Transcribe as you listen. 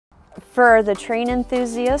For the train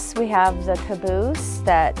enthusiasts, we have the Caboose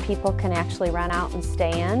that people can actually rent out and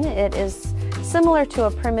stay in. It is similar to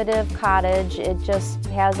a primitive cottage. It just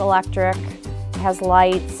has electric, it has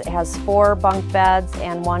lights, it has 4 bunk beds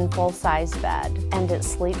and 1 full-size bed, and it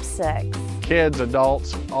sleeps 6. Kids,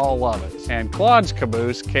 adults, all love it. And Claude's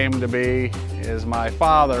Caboose came to be is my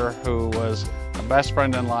father, who was a best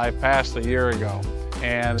friend in life, passed a year ago,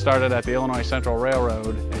 and started at the Illinois Central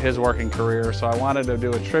Railroad in his working career. So I wanted to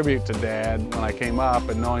do a tribute to Dad when I came up,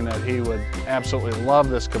 and knowing that he would absolutely love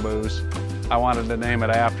this caboose, I wanted to name it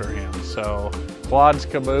after him. So Claude's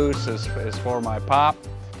Caboose is for my pop,